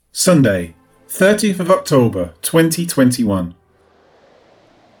Sunday, 30th of October 2021.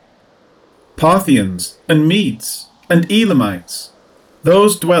 Parthians and Medes and Elamites,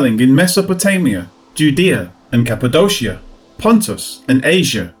 those dwelling in Mesopotamia, Judea and Cappadocia, Pontus and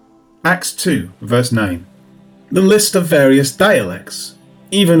Asia. Acts 2 verse 9. The list of various dialects,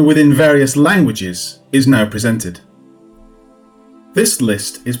 even within various languages, is now presented. This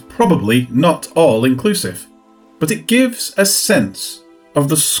list is probably not all inclusive, but it gives a sense of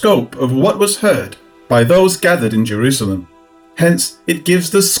the scope of what was heard by those gathered in Jerusalem. Hence, it gives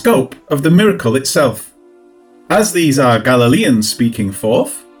the scope of the miracle itself. As these are Galileans speaking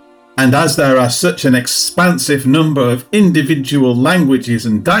forth, and as there are such an expansive number of individual languages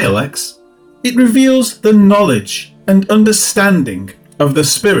and dialects, it reveals the knowledge and understanding of the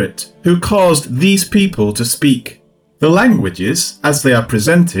Spirit who caused these people to speak. The languages, as they are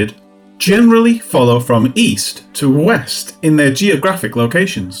presented, generally follow from east to west in their geographic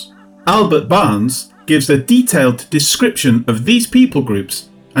locations. Albert Barnes gives a detailed description of these people groups,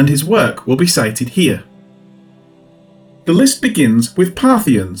 and his work will be cited here. The list begins with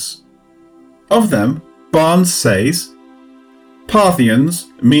Parthians. Of them, Barnes says, Parthians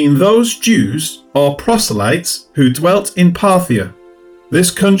mean those Jews or proselytes who dwelt in Parthia. This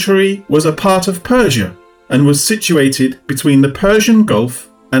country was a part of Persia and was situated between the Persian Gulf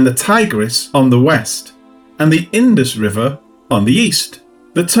and the Tigris on the west, and the Indus River on the east.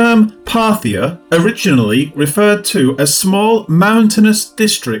 The term Parthia originally referred to a small mountainous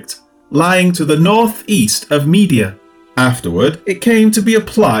district lying to the northeast of Media. Afterward, it came to be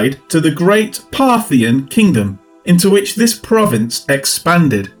applied to the great Parthian kingdom, into which this province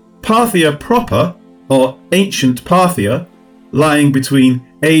expanded. Parthia proper, or ancient Parthia, lying between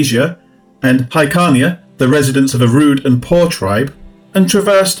Asia and Hyrcania, the residence of a rude and poor tribe, and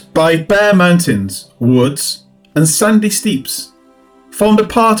traversed by bare mountains, woods, and sandy steeps, formed a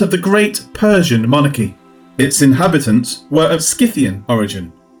part of the great Persian monarchy. Its inhabitants were of Scythian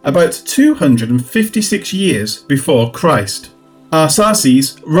origin, about 256 years before Christ.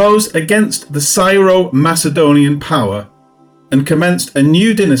 Arsaces rose against the Syro-Macedonian power and commenced a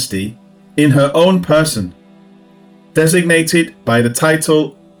new dynasty in her own person, designated by the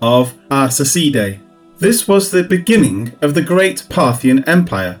title of Arsacidae. This was the beginning of the great Parthian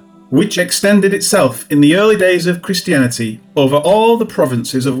Empire, which extended itself in the early days of Christianity over all the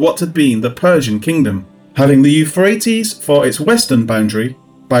provinces of what had been the Persian kingdom, having the Euphrates for its western boundary,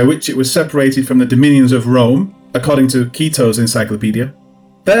 by which it was separated from the dominions of Rome, according to Quito's encyclopedia.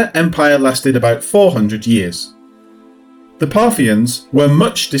 Their empire lasted about 400 years. The Parthians were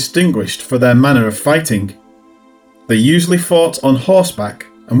much distinguished for their manner of fighting. They usually fought on horseback,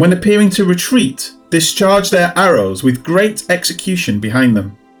 and when appearing to retreat, discharged their arrows with great execution behind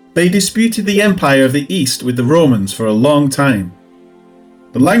them. They disputed the empire of the East with the Romans for a long time.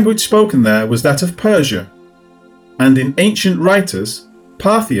 The language spoken there was that of Persia, and in ancient writers,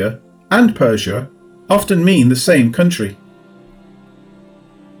 Parthia and Persia often mean the same country.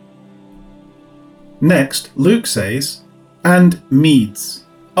 Next, Luke says, and Medes.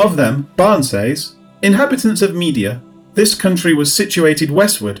 Of them, Barnes says, inhabitants of Media. This country was situated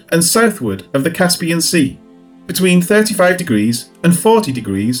westward and southward of the Caspian Sea, between 35 degrees and 40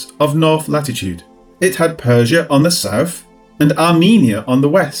 degrees of north latitude. It had Persia on the south and Armenia on the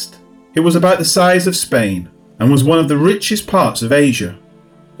west. It was about the size of Spain and was one of the richest parts of Asia.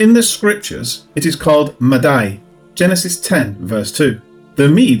 In the scriptures, it is called Madai, Genesis 10 verse 2. The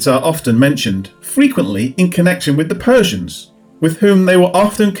Medes are often mentioned, frequently in connection with the Persians, with whom they were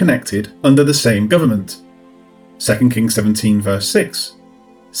often connected under the same government. 2 Kings 17 verse 6,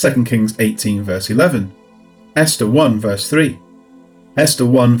 2 Kings 18 verse 11, Esther 1 verse 3, Esther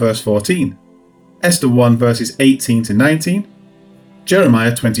 1 verse 14, Esther 1 verses 18 to 19,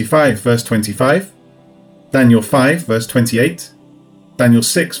 Jeremiah 25 verse 25, Daniel 5 verse 28, Daniel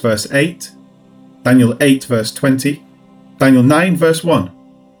 6 verse 8, Daniel 8 verse 20, Daniel 9 verse 1.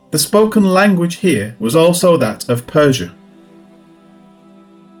 The spoken language here was also that of Persia.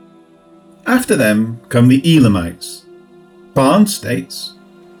 After them come the Elamites. Barnes states,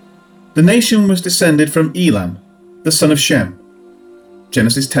 the nation was descended from Elam, the son of Shem.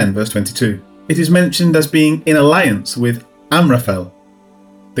 Genesis 10 verse 22. It is mentioned as being in alliance with Amraphel,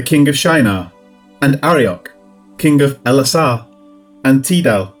 the king of Shinar, and Arioch, king of Elasar, and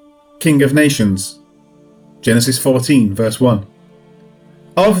Tidal, king of nations. Genesis 14 verse 1.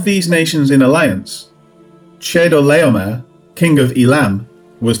 Of these nations in alliance, Chedorlaomer, king of Elam,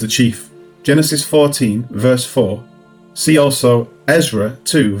 was the chief. Genesis 14 verse 4. See also Ezra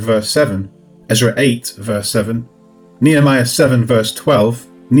 2 verse 7, Ezra 8 verse 7, Nehemiah 7 verse 12,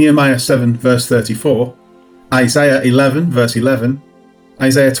 Nehemiah 7 verse 34, Isaiah 11 verse 11,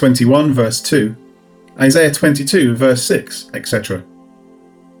 Isaiah 21 verse 2, Isaiah 22 verse 6, etc.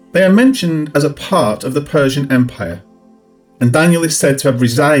 They are mentioned as a part of the Persian Empire, and Daniel is said to have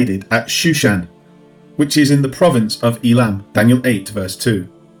resided at Shushan, which is in the province of Elam, Daniel 8 verse 2.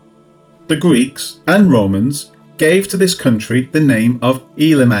 The Greeks and Romans gave to this country the name of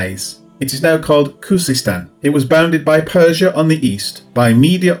Elymais. It is now called Khuzestan. It was bounded by Persia on the east, by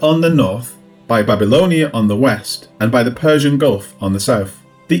Media on the north, by Babylonia on the west, and by the Persian Gulf on the south.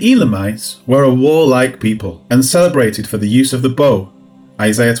 The Elamites were a warlike people and celebrated for the use of the bow,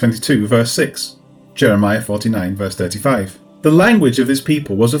 Isaiah 22 verse 6, Jeremiah 49 verse 35. The language of this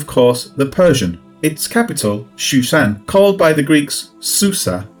people was of course the Persian. Its capital, Shushan, called by the Greeks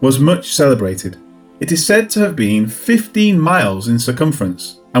Susa, was much celebrated. It is said to have been 15 miles in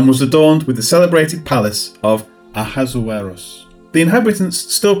circumference and was adorned with the celebrated palace of Ahasuerus. The inhabitants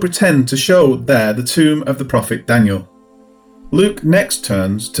still pretend to show there the tomb of the prophet Daniel. Luke next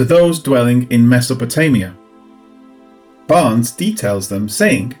turns to those dwelling in Mesopotamia. Barnes details them,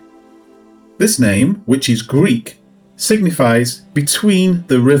 saying, "This name, which is Greek, signifies between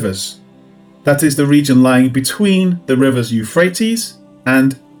the rivers. That is the region lying between the rivers Euphrates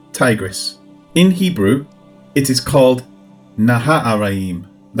and Tigris. In Hebrew, it is called Naharaim,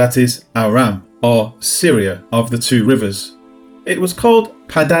 that is Aram, or Syria of the two rivers. It was called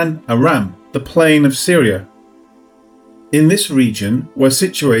Padan Aram, the plain of Syria. In this region were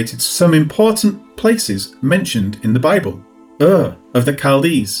situated some important places mentioned in the Bible. Ur of the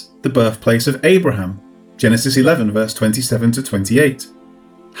Chaldees, the birthplace of Abraham, Genesis 11 verse 27 to 28.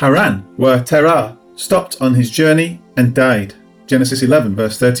 Haran, where Terah stopped on his journey and died, Genesis 11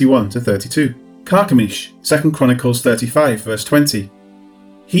 verse 31 to 32. Carchemish, 2 Chronicles 35 verse 20.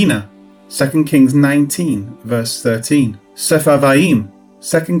 Hena, 2 Kings 19 verse 13. Sepharvaim,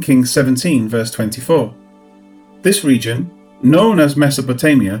 2 Kings 17 verse 24. This region, known as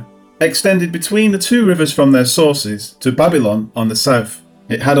Mesopotamia, extended between the two rivers from their sources to Babylon on the south.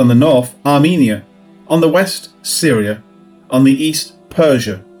 It had on the north Armenia, on the west Syria, on the east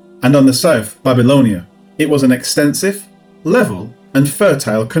Persia, and on the south Babylonia. It was an extensive, level, and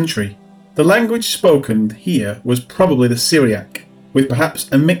fertile country. The language spoken here was probably the Syriac, with perhaps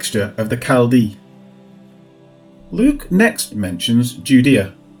a mixture of the Chaldee. Luke next mentions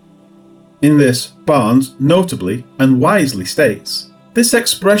Judea. In this, Barnes notably and wisely states, "This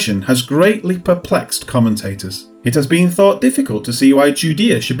expression has greatly perplexed commentators. It has been thought difficult to see why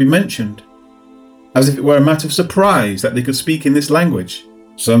Judea should be mentioned, as if it were a matter of surprise that they could speak in this language.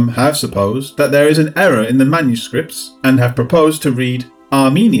 Some have supposed that there is an error in the manuscripts and have proposed to read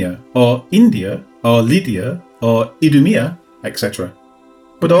Armenia or India or Lydia or Idumea, etc.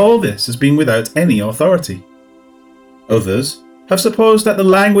 But all this has been without any authority. Others have supposed that the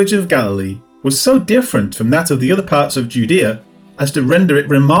language of Galilee was so different from that of the other parts of Judea as to render it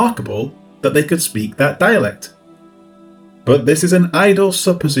remarkable that they could speak that dialect. But this is an idle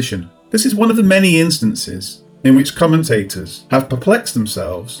supposition. This is one of the many instances in which commentators have perplexed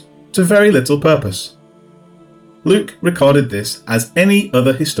themselves to very little purpose. Luke recorded this as any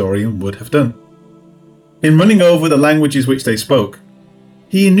other historian would have done. In running over the languages which they spoke,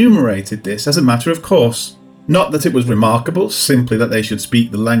 he enumerated this as a matter of course, not that it was remarkable simply that they should speak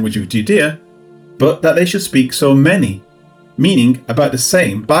the language of Judea, but that they should speak so many, meaning about the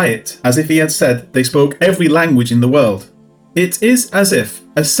same by it, as if he had said they spoke every language in the world. It is as if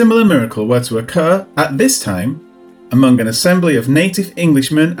a similar miracle were to occur at this time among an assembly of native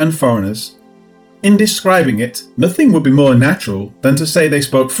Englishmen and foreigners. In describing it, nothing would be more natural than to say they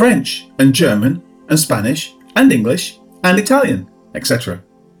spoke French and German and Spanish and English and Italian, etc.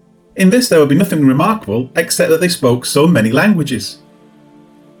 In this there would be nothing remarkable except that they spoke so many languages.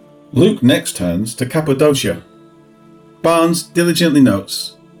 Luke next turns to Cappadocia. Barnes diligently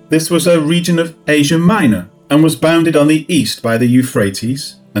notes, this was a region of Asia Minor and was bounded on the east by the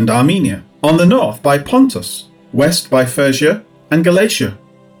Euphrates and Armenia, on the north by Pontus, west by Phrygia and Galatia,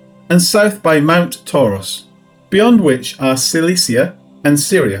 and south by Mount Taurus, beyond which are Cilicia and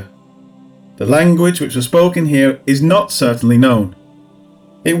Syria. The language which was spoken here is not certainly known.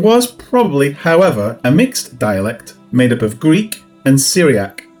 It was probably, however, a mixed dialect made up of Greek and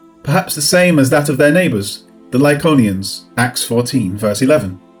Syriac, perhaps the same as that of their neighbours, the Lycaonians, Acts 14 verse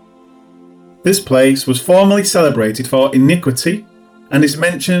 11. This place was formerly celebrated for iniquity and is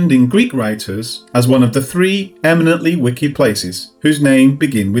mentioned in Greek writers as one of the three eminently wicked places whose name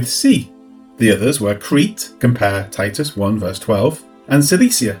begin with C. The others were Crete, compare Titus 1 verse 12, and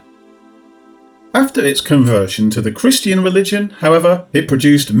Cilicia. After its conversion to the Christian religion, however, it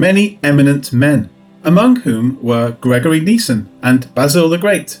produced many eminent men, among whom were Gregory Nyssa and Basil the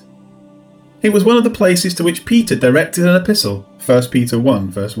Great. It was one of the places to which Peter directed an epistle, 1 Peter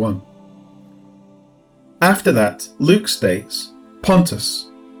 1 verse 1. After that, Luke states, Pontus.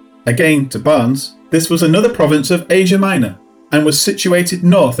 Again to Barnes, this was another province of Asia Minor, and was situated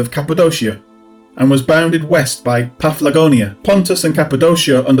north of Cappadocia, and was bounded west by Paphlagonia. Pontus and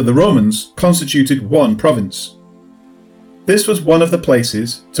Cappadocia under the Romans constituted one province. This was one of the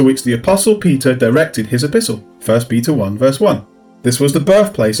places to which the Apostle Peter directed his epistle, 1 Peter 1 verse 1. This was the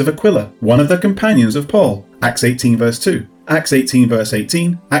birthplace of Aquila, one of the companions of Paul, Acts 18 verse 2, Acts 18 verse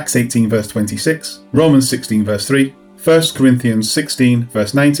 18, Acts 18 verse 26, Romans 16 verse 3, 1 Corinthians 16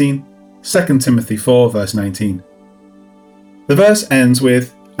 verse 19, 2 Timothy 4 verse 19. The verse ends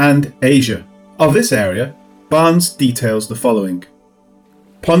with, and Asia. Of this area, Barnes details the following.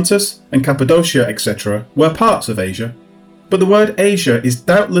 Pontus and Cappadocia, etc. were parts of Asia, but the word Asia is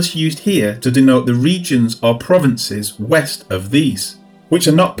doubtless used here to denote the regions or provinces west of these, which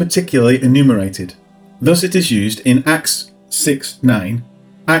are not particularly enumerated. Thus it is used in Acts 6:9,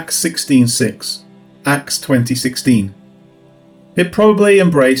 Acts 16:6, Acts 20:16. It probably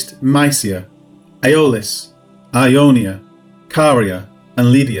embraced Mysia, Aeolis, Ionia, Caria,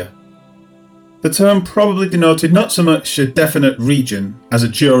 and Lydia. The term probably denoted not so much a definite region as a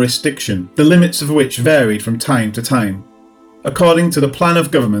jurisdiction, the limits of which varied from time to time, according to the plan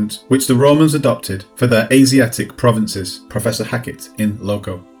of government which the Romans adopted for their Asiatic provinces, Professor Hackett in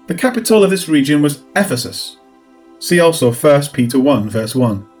Loco. The capital of this region was Ephesus. See also 1 Peter 1 verse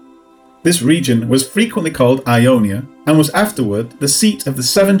 1. This region was frequently called Ionia and was afterward the seat of the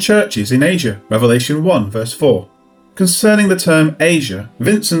 7 churches in Asia, Revelation 1 verse 4. Concerning the term Asia,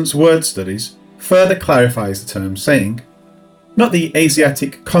 Vincent's Word Studies further clarifies the term, saying, not the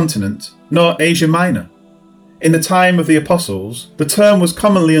Asiatic continent, nor Asia Minor. In the time of the Apostles, the term was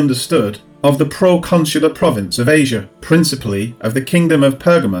commonly understood of the proconsular province of Asia, principally of the kingdom of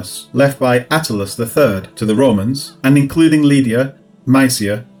Pergamus, left by Attalus III to the Romans, and including Lydia,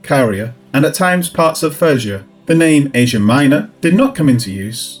 Mysia, Caria, and at times parts of Phrygia. The name Asia Minor did not come into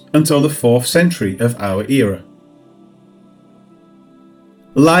use until the 4th century of our era.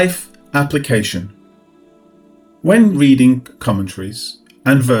 Life application. When reading commentaries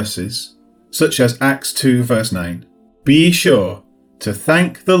and verses, such as Acts 2 verse 9, be sure to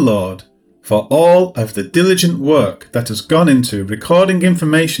thank the Lord for all of the diligent work that has gone into recording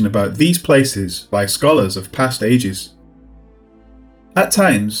information about these places by scholars of past ages. At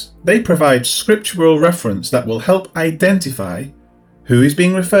times, they provide scriptural reference that will help identify who is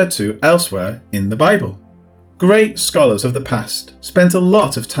being referred to elsewhere in the Bible. Great scholars of the past spent a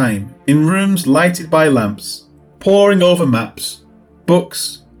lot of time in rooms lighted by lamps, poring over maps,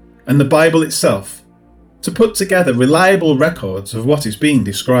 books, and the Bible itself to put together reliable records of what is being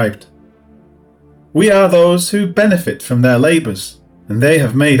described. We are those who benefit from their labours, and they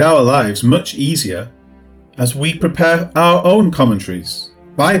have made our lives much easier as we prepare our own commentaries,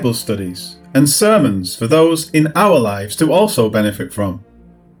 Bible studies, and sermons for those in our lives to also benefit from.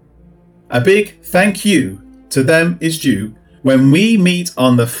 A big thank you to them is due when we meet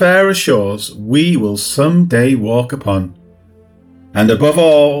on the fairer shores we will someday walk upon. And above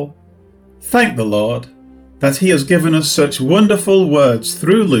all, thank the Lord that He has given us such wonderful words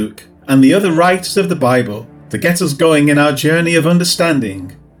through Luke and the other writers of the Bible to get us going in our journey of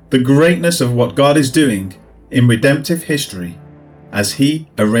understanding the greatness of what God is doing in redemptive history as He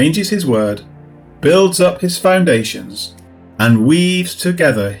arranges His word, builds up His foundations, and weaves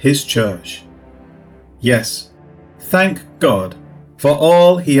together His church. Yes, thank God for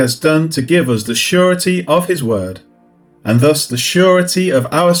all He has done to give us the surety of His word, and thus the surety of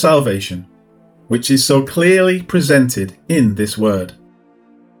our salvation, which is so clearly presented in this word.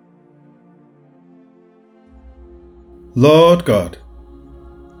 Lord God,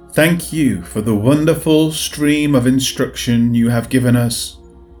 thank You for the wonderful stream of instruction You have given us,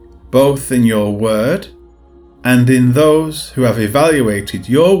 both in Your word and in those who have evaluated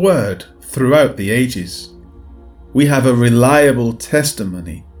Your word throughout the ages. We have a reliable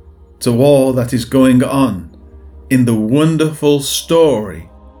testimony to all that is going on in the wonderful story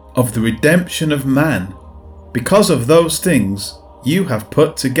of the redemption of man because of those things You have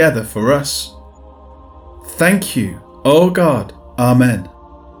put together for us. Thank You, O God. Amen.